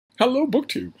Hello,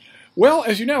 BookTube. Well,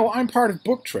 as you know, I'm part of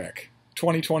BookTrek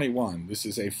 2021. This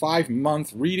is a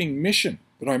 5-month reading mission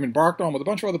that I'm embarked on with a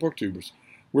bunch of other booktubers,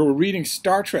 where we're reading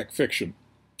Star Trek fiction.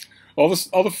 All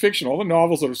the fiction, all the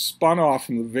novels that have spun off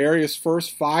from the various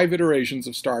first 5 iterations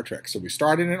of Star Trek. So we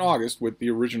started in August with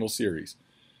the original series,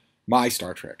 My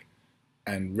Star Trek,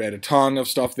 and read a ton of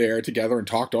stuff there together and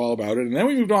talked all about it. And then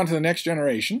we moved on to the Next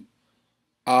Generation,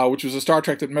 which was a Star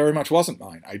Trek that very much wasn't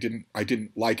mine. I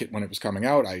didn't like it when it was coming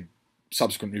out.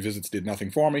 Subsequent revisits did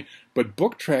nothing for me. But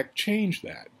BookTrek changed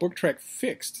that. BookTrek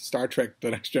fixed Star Trek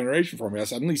The Next Generation for me. I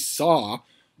suddenly saw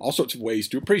all sorts of ways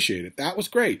to appreciate it. That was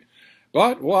great.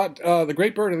 But what the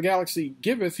great bird of the galaxy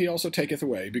giveth, he also taketh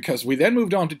away. Because we then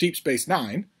moved on to Deep Space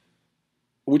Nine,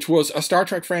 which was a Star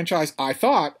Trek franchise I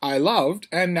thought I loved,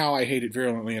 and now I hate it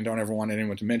virulently and don't ever want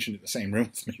anyone to mention it in the same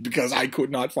room with me, because I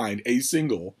could not find a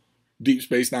single Deep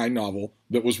Space Nine novel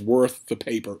that was worth the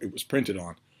paper it was printed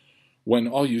on. When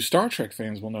all you Star Trek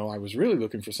fans will know I was really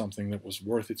looking for something that was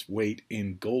worth its weight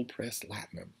in gold-pressed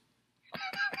latinum.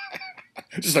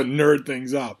 Just to nerd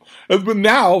things up. But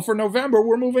now, for November,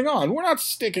 we're moving on. We're not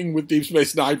sticking with Deep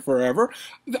Space Nine forever.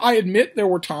 I admit there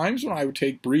were times when I would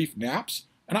take brief naps,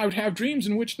 and I would have dreams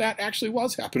in which that actually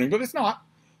was happening, but it's not.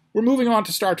 We're moving on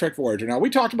to Star Trek Voyager. Now, we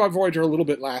talked about Voyager a little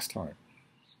bit last time.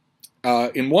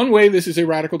 In one way, this is a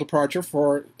radical departure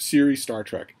for series Star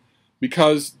Trek,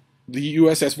 because the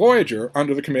USS Voyager,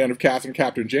 under the command of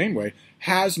Captain Janeway,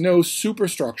 has no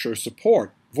superstructure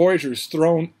support. Voyager is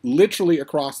thrown literally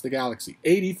across the galaxy,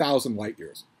 80,000 light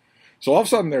years. So all of a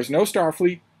sudden, there's no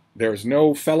Starfleet, there's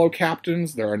no fellow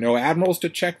captains, there are no admirals to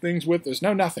check things with, there's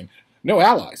no nothing. No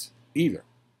allies, either.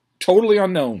 Totally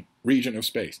unknown region of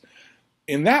space.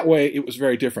 In that way, it was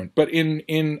very different. But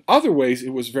in other ways,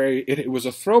 it was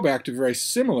a throwback to very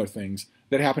similar things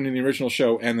that happened in the original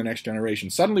show and The Next Generation.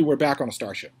 Suddenly, we're back on a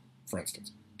starship, for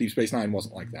instance. Deep Space Nine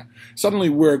wasn't like that. Suddenly,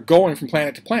 we're going from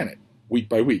planet to planet, week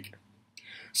by week.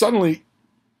 Suddenly,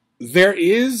 there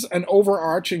is an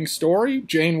overarching story.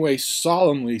 Janeway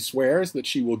solemnly swears that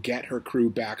she will get her crew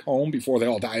back home before they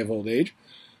all die of old age.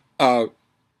 That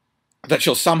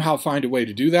she'll somehow find a way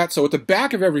to do that. So at the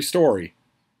back of every story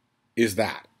is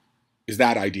that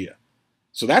idea.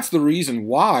 So that's the reason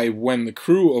why when the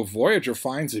crew of Voyager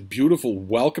finds a beautiful,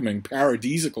 welcoming,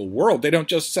 paradisical world, they don't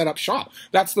just set up shop.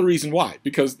 That's the reason why,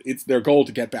 because it's their goal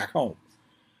to get back home.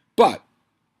 But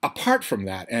apart from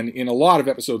that, and in a lot of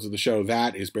episodes of the show,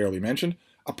 that is barely mentioned.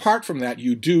 Apart from that,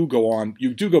 you do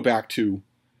go back to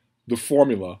the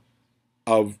formula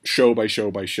of show by show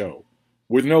by show,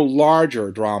 with no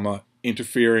larger drama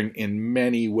interfering in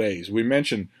many ways. We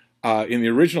mentioned in the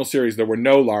original series there were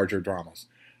no larger dramas.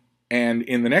 And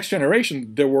in The Next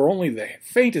Generation, there were only the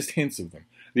faintest hints of them.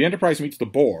 The Enterprise meets the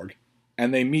Borg,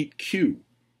 and they meet Q.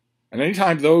 And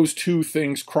anytime those two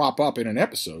things crop up in an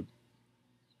episode,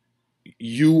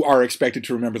 you are expected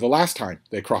to remember the last time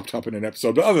they cropped up in an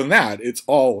episode. But other than that, it's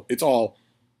all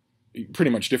pretty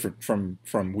much different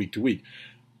from week to week.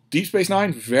 Deep Space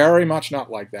Nine, very much not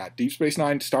like that. Deep Space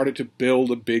Nine started to build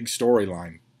a big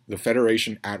storyline, the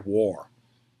Federation at war.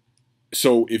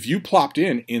 So if you plopped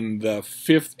in the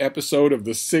 5th episode of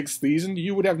the 6th season,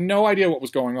 you would have no idea what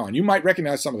was going on. You might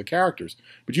recognize some of the characters,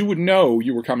 but you would know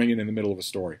you were coming in the middle of a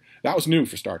story. That was new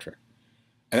for Star Trek.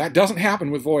 And that doesn't happen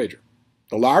with Voyager.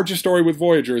 The largest story with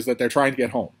Voyager is that they're trying to get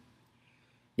home.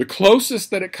 The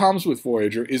closest that it comes with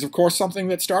Voyager is, of course, something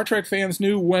that Star Trek fans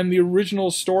knew when the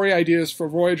original story ideas for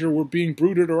Voyager were being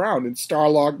brooded around in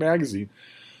Starlog magazine.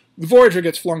 The Voyager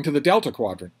gets flung to the Delta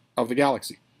Quadrant of the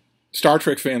galaxy. Star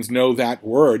Trek fans know that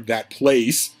word, that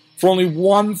place, for only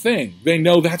one thing. They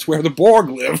know that's where the Borg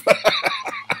live.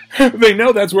 They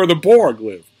know that's where the Borg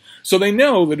live. So they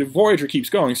know that if Voyager keeps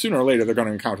going, sooner or later they're going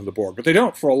to encounter the Borg. But they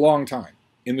don't for a long time.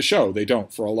 In the show, they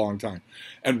don't for a long time.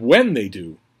 And when they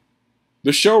do,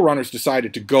 the showrunners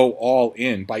decided to go all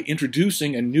in by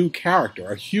introducing a new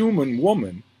character, a human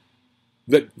woman,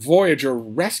 that Voyager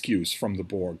rescues from the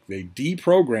Borg. They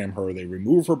deprogram her. They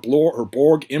remove her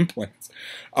Borg implants.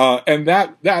 And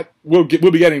we'll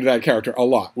be getting to that character a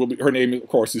lot. Her name, of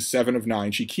course, is 7 of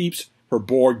 9. She keeps her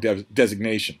Borg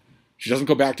designation. She doesn't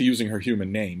go back to using her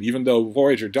human name, even though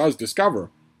Voyager does discover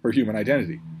her human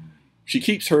identity. She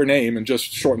keeps her name and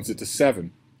just shortens it to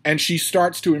 7. And she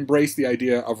starts to embrace the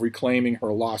idea of reclaiming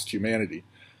her lost humanity.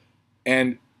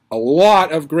 And a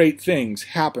lot of great things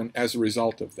happen as a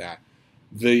result of that.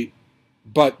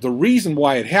 But the reason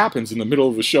why it happens in the middle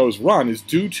of the show's run is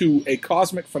due to a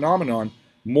cosmic phenomenon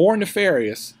more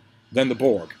nefarious than the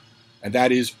Borg. And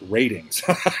that is ratings.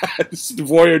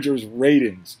 Voyager's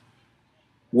ratings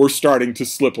were starting to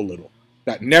slip a little.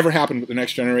 That never happened with The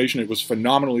Next Generation. It was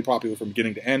phenomenally popular from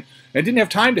beginning to end, and it didn't have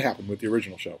time to happen with the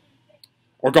original show.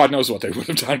 Or God knows what they would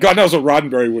have done. God knows what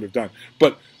Roddenberry would have done.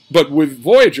 But with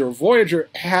Voyager, Voyager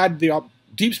had the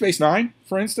Deep Space Nine,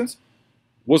 for instance,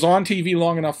 was on TV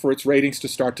long enough for its ratings to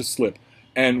start to slip.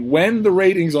 And when the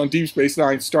ratings on Deep Space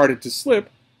Nine started to slip,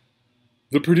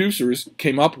 the producers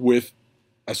came up with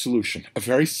a solution, a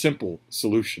very simple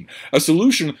solution. A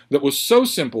solution that was so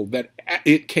simple that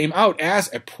it came out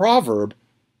as a proverb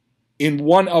in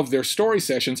one of their story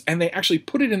sessions, and they actually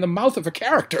put it in the mouth of a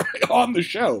character on the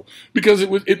show because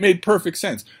it made perfect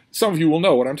sense. Some of you will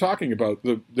know what I'm talking about.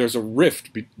 There's a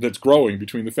rift that's growing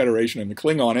between the Federation and the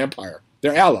Klingon Empire.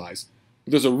 They're allies.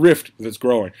 But there's a rift that's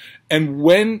growing. And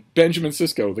when Benjamin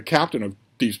Sisko, the captain of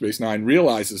Deep Space Nine,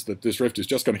 realizes that this rift is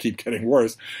just going to keep getting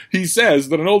worse, he says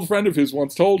that an old friend of his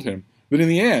once told him that in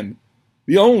the end,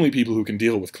 the only people who can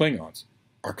deal with Klingons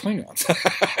are Klingons.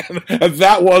 And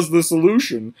that was the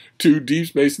solution to Deep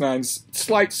Space Nine's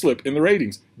slight slip in the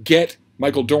ratings. Get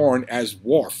Michael Dorn as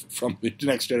Worf from The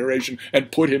Next Generation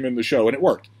and put him in the show, and it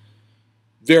worked.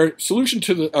 Their solution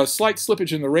to the slight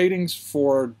slippage in the ratings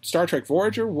for Star Trek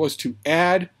Voyager was to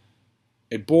add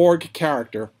a Borg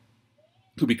character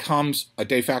who becomes a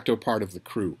de facto part of the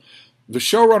crew. The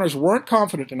showrunners weren't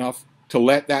confident enough to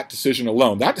let that decision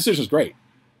alone. That decision is great,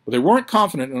 but they weren't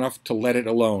confident enough to let it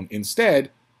alone.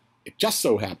 Instead, it just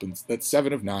so happens that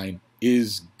Seven of Nine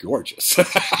is gorgeous.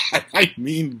 I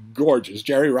mean gorgeous.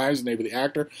 Jerry Ryan's the name of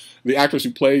the actress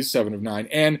who plays Seven of Nine,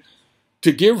 and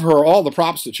to give her all the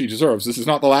props that she deserves, this is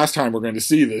not the last time we're going to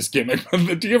see this gimmick,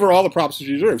 but to give her all the props that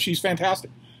she deserves, she's fantastic.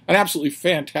 An absolutely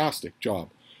fantastic job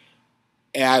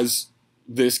as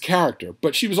this character.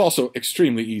 But she was also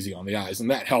extremely easy on the eyes,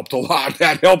 and that helped a lot.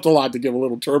 That helped a lot to give a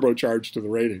little turbocharge to the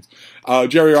ratings.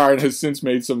 Jerry Ryan has since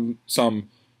made some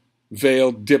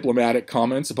veiled diplomatic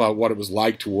comments about what it was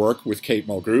like to work with Kate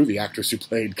Mulgrew, the actress who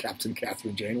played Captain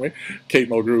Catherine Janeway. Kate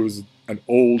Mulgrew is an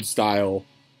old-style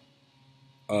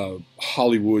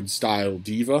Hollywood-style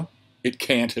diva. It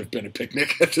can't have been a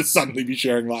picnic to suddenly be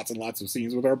sharing lots and lots of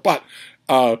scenes with her. But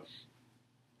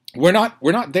we're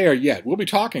not there yet. We'll be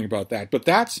talking about that. But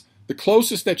that's the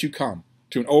closest that you come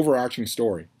to an overarching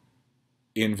story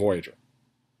in Voyager,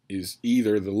 is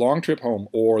either the long trip home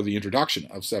or the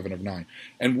introduction of Seven of Nine.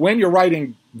 And when you're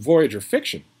writing Voyager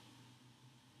fiction,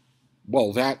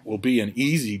 well, that will be an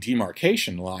easy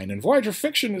demarcation line. And Voyager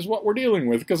fiction is what we're dealing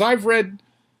with, because I've read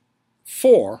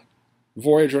 4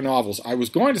 Voyager novels. I was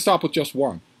going to stop with just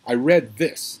one. I read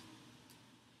this.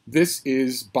 This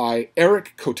is by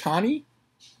Eric Kotani.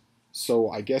 So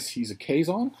I guess he's a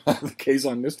Kazon? The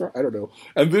Kazon Mister? I don't know.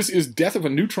 And this is Death of a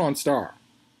Neutron Star.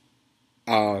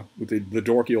 With the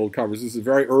dorky old covers. This is a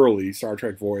very early Star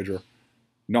Trek Voyager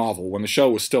novel when the show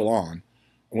was still on.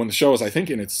 When the show was, I think,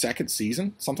 in its 2nd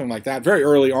season, something like that. Very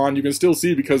early on. You can still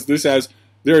see, because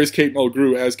there is Kate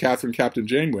Mulgrew as Catherine Captain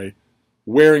Janeway,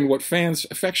 wearing what fans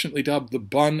affectionately dubbed the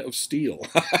bun of steel.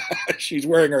 She's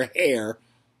wearing her hair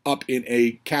up in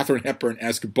a Katharine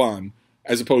Hepburn-esque bun,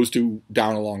 as opposed to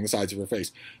down along the sides of her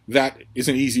face. That is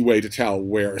an easy way to tell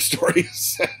where a story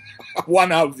is.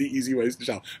 One of the easy ways to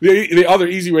tell. The other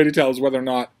easy way to tell is whether or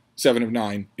not Seven of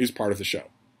Nine is part of the show,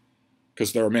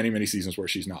 because there are many, many seasons where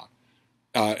she's not.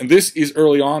 And this is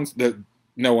early on. That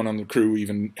no one on the crew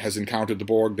even has encountered the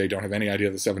Borg. They don't have any idea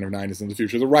that Seven of Nine is in the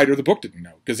future. The writer of the book didn't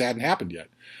know, because it hadn't happened yet.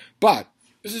 But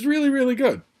this is really, really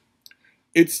good.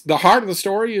 It's the heart of the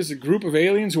story is a group of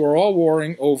aliens who are all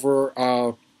warring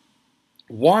over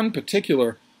one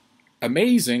particular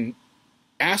amazing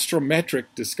astrometric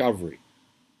discovery.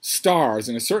 Stars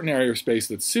in a certain area of space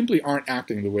that simply aren't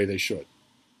acting the way they should.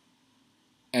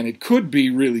 And it could be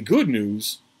really good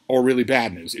news or really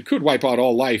bad news. It could wipe out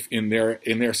all life in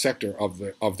their sector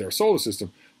of their solar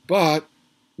system. But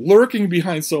lurking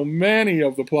behind so many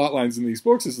of the plot lines in these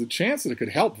books is the chance that it could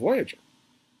help Voyager.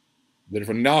 That if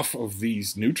enough of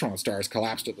these neutron stars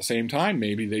collapsed at the same time,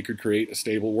 maybe they could create a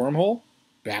stable wormhole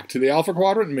back to the Alpha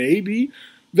Quadrant. Maybe.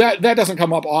 That doesn't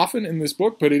come up often in this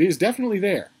book, but it is definitely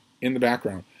there in the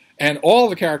background. And all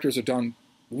the characters are done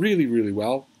really, really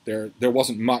well. There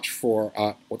wasn't much for,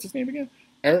 what's his name again?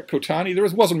 Eric Kotani. There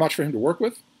wasn't much for him to work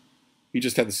with. He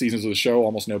just had the seasons of the show,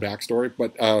 almost no backstory.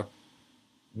 But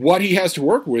what he has to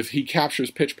work with, he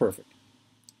captures pitch perfect.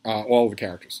 All the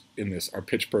characters in this are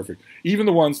pitch perfect. Even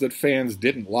the ones that fans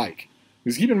didn't like.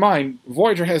 Because keep in mind,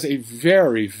 Voyager has a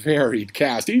very varied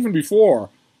cast. Even before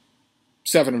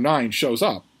Seven of Nine shows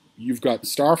up, you've got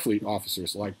Starfleet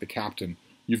officers like the captain.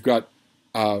 You've got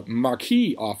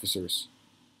Maquis officers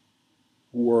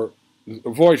who were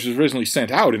Voyager originally sent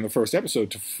out in the first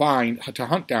episode to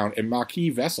hunt down a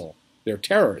Maquis vessel. They're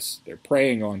terrorists. They're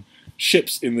preying on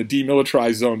ships in the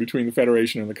demilitarized zone between the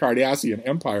Federation and the Cardassian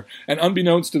Empire. And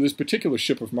unbeknownst to this particular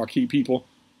ship of Maquis people,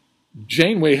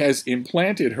 Janeway has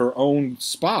implanted her own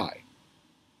spy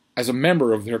as a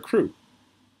member of their crew,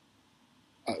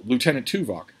 Lieutenant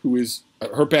Tuvok, who is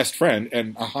her best friend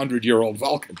and a 100-year-old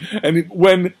Vulcan. And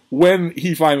when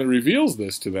he finally reveals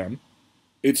this to them,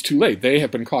 it's too late. They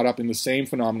have been caught up in the same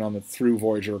phenomenon that threw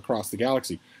Voyager across the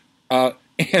galaxy.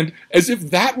 And as if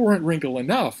that weren't wrinkle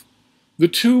enough, the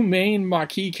two main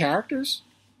Maquis characters,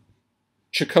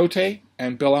 Chakotay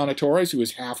and B'Elanna Torres, who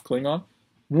is half Klingon,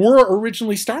 were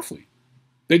originally Starfleet.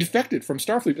 They defected from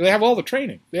Starfleet. They have all the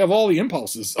training. They have all the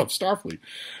impulses of Starfleet.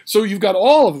 So you've got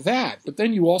all of that, but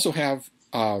then you also have,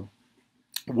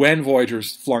 when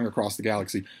Voyager's flung across the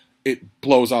galaxy, it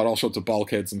blows out all sorts of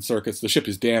bulkheads and circuits. The ship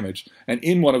is damaged. And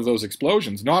in one of those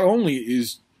explosions, not only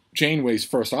is Janeway's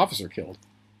first officer killed,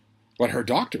 but her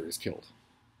doctor is killed.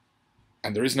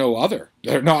 And there is no other.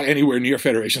 They're not anywhere near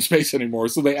Federation space anymore.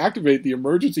 So they activate the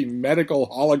emergency medical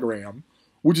hologram,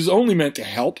 which is only meant to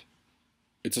help.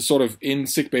 It's a sort of, in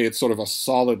sickbay, it's sort of a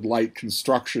solid light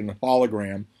construction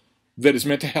hologram that is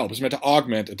meant to help. It's meant to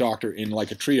augment a doctor in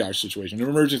like a triage situation, an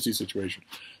emergency situation.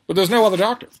 But there's no other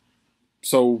doctor.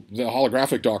 So the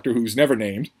holographic doctor, who's never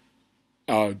named,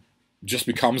 just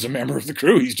becomes a member of the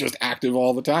crew. He's just active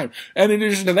all the time. And in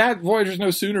addition to that, Voyager's no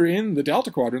sooner in the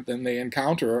Delta Quadrant than they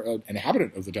encounter an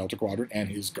inhabitant of the Delta Quadrant and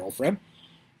his girlfriend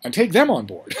and take them on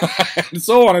board, and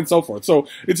so on and so forth. So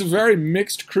it's a very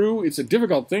mixed crew. It's a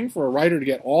difficult thing for a writer to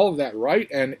get all of that right.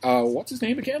 And what's his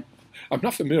name again? I'm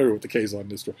not familiar with the Kazon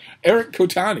distro. Eric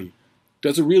Kotani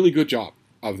does a really good job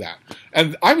of that.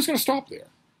 And I was going to stop there,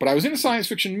 but I was in a science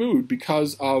fiction mood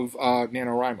because of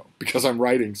NaNoWriMo, because I'm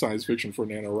writing science fiction for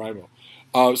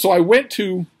NaNoWriMo. So I went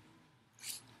to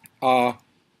a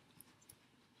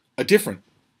different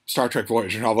Star Trek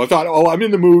Voyager novel. I thought, oh, I'm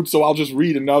in the mood, so I'll just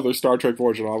read another Star Trek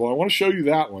Voyager novel. I want to show you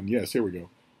that one. Yes, here we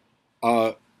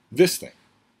go. This thing.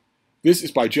 This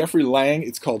is by Jeffrey Lang.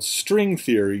 It's called String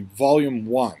Theory, Volume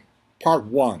 1, Part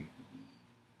 1.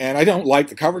 And I don't like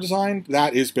the cover design.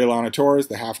 That is B'Elanna Torres,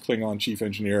 the half-Klingon chief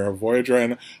engineer of Voyager.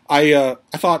 And I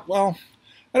thought, well,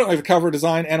 I don't like the cover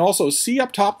design. And also, see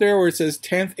up top there where it says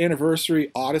 10th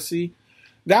Anniversary Odyssey?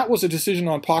 That was a decision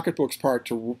on Pocketbook's part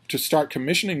to start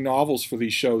commissioning novels for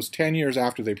these shows 10 years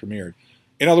after they premiered.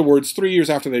 In other words, 3 years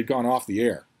after they'd gone off the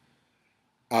air.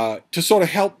 To sort of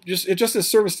help, just as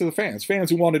service to the fans.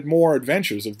 Fans who wanted more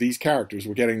adventures of these characters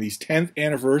were getting these 10th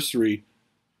Anniversary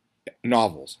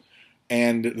novels.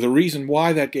 And the reason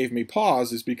why that gave me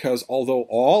pause is because although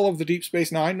all of the Deep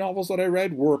Space Nine novels that I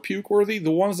read were puke-worthy,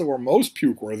 the ones that were most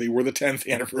puke-worthy were the 10th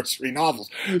Anniversary novels.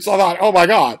 So I thought, oh my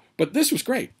god, but this was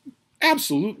great.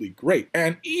 Absolutely great,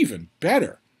 and even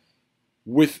better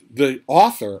with the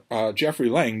author, Jeffrey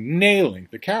Lang, nailing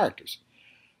the characters.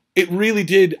 It really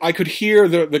did. I could hear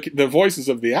the voices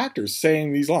of the actors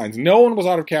saying these lines. No one was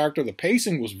out of character. The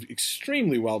pacing was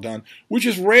extremely well done, which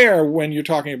is rare when you're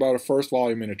talking about a first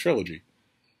volume in a trilogy.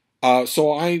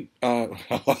 So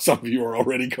some of you are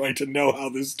already going to know how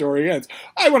this story ends.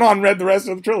 I went on and read the rest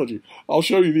of the trilogy. I'll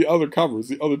show you the other covers,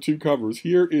 the other two covers.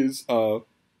 Here is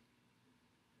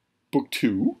Book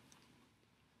 2,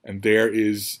 and there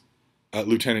is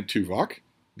Lieutenant Tuvok,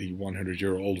 the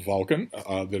 100-year-old Vulcan,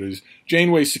 that is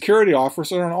Janeway's security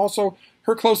officer and also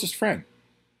her closest friend.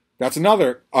 That's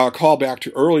another callback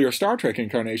to earlier Star Trek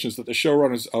incarnations that the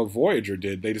showrunners of Voyager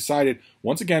did. They decided,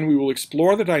 once again, we will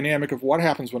explore the dynamic of what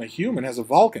happens when a human has a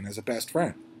Vulcan as a best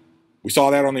friend. We saw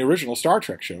that on the original Star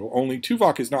Trek show, only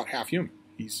Tuvok is not half human.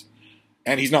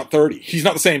 And he's not 30. He's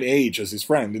not the same age as his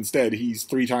friend. Instead, he's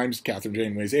 3 times Catherine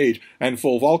Janeway's age and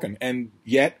full Vulcan. And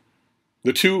yet,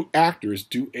 the two actors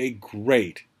do a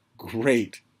great,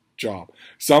 great job.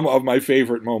 Some of my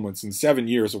favorite moments in 7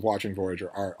 years of watching Voyager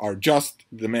are just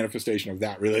the manifestation of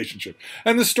that relationship.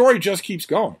 And the story just keeps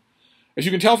going. As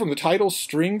you can tell from the title,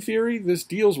 String Theory, this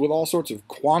deals with all sorts of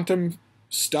quantum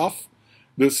stuff.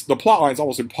 The plotline is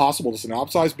almost impossible to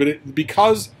synopsize, but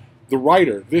because the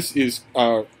writer, this is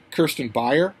Kirsten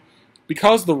Beyer,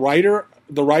 because the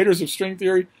writers of String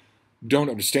Theory don't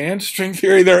understand string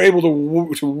theory, they're able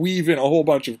to weave in a whole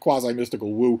bunch of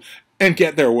quasi-mystical woo and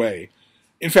get their way.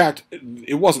 In fact,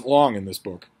 it wasn't long in this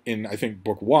book, in I think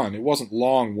book 1, it wasn't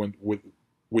long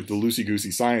with the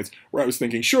loosey-goosey science where I was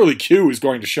thinking, surely Q is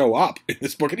going to show up in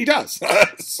this book, and he does.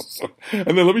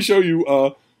 And then let me show you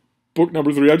book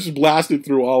number 3. I just blasted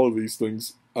through all of these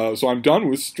things. So I'm done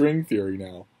with String Theory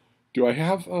now. Do I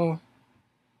have...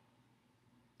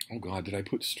 Oh god, did I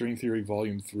put String Theory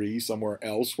Volume 3 somewhere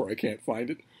else where I can't find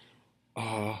it?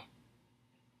 I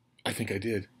think I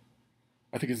did.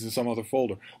 I think it's in some other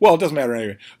folder. Well, it doesn't matter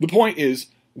anyway. The point is,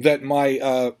 that my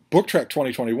BookTrek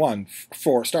 2021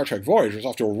 for Star Trek Voyager is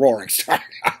off to a roaring start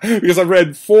because I've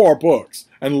read 4 books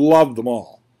and loved them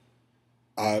all.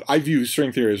 I view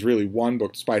String Theory as really one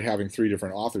book despite having 3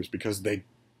 different authors because they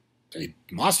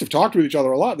must have talked with each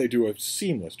other a lot. They do a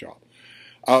seamless job.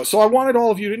 So I wanted all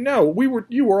of you to know,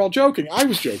 you were all joking. I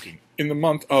was joking in the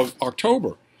month of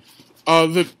October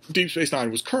that Deep Space Nine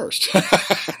was cursed.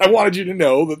 I wanted you to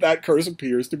know that that curse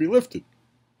appears to be lifted.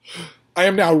 I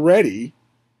am now ready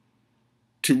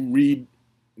to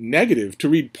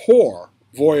read poor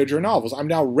Voyager novels. I'm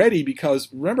now ready because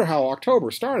remember how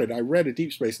October started. I read a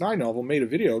Deep Space Nine novel, made a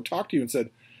video, talked to you and said,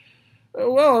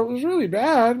 well, it was really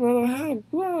bad, but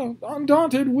well, I'm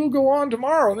daunted. We'll go on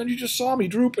tomorrow. And then you just saw me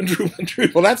droop and droop and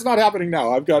droop. Well, that's not happening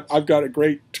now. I've got a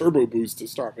great turbo boost to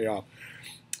start me off.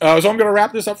 So I'm going to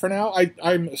wrap this up for now.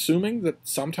 I'm assuming that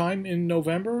sometime in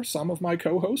November, some of my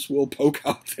co-hosts will poke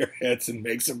out their heads and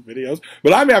make some videos.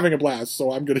 But I'm having a blast,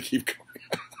 so I'm going to keep going.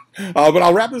 But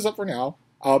I'll wrap this up for now.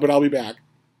 But I'll be back.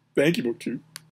 Thank you, BookTube.